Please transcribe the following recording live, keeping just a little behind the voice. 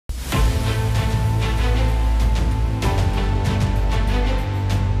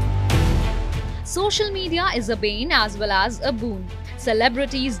Social media is a bane as well as a boon.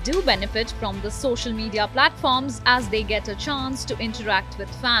 Celebrities do benefit from the social media platforms as they get a chance to interact with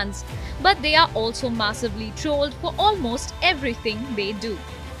fans, but they are also massively trolled for almost everything they do.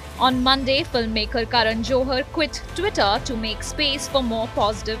 On Monday, filmmaker Karan Johar quit Twitter to make space for more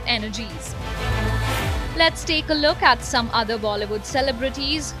positive energies. Let's take a look at some other Bollywood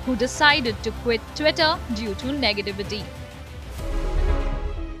celebrities who decided to quit Twitter due to negativity.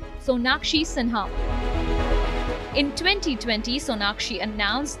 Sonakshi Sinha. In 2020, Sonakshi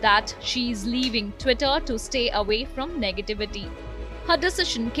announced that she is leaving Twitter to stay away from negativity. Her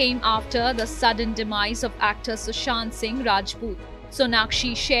decision came after the sudden demise of actor Sushant Singh Rajput.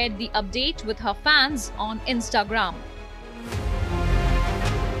 Sonakshi shared the update with her fans on Instagram.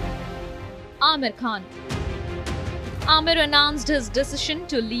 Aamir Khan. Aamir announced his decision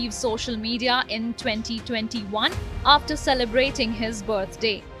to leave social media in 2021 after celebrating his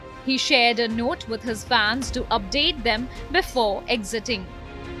birthday. He shared a note with his fans to update them before exiting.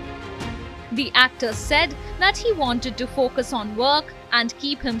 The actor said that he wanted to focus on work and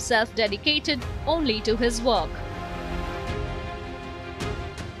keep himself dedicated only to his work.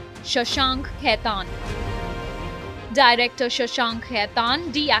 Shashank Khaitan. Director Shashank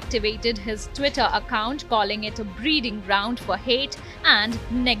Khaitan deactivated his Twitter account, calling it a breeding ground for hate and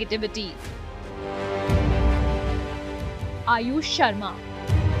negativity. Ayush Sharma.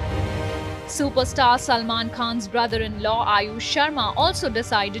 Superstar Salman Khan's brother-in-law Ayush Sharma also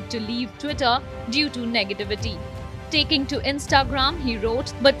decided to leave Twitter due to negativity. Taking to Instagram, he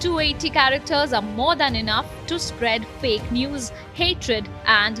wrote, "But 280 characters are more than enough to spread fake news, hatred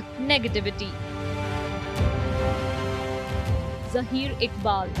and negativity." Zahir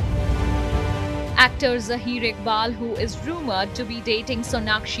Iqbal. Actor Zahir Iqbal, who is rumored to be dating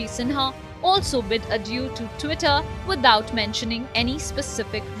Sonakshi Sinha, also bid adieu to Twitter without mentioning any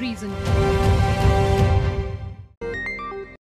specific reason.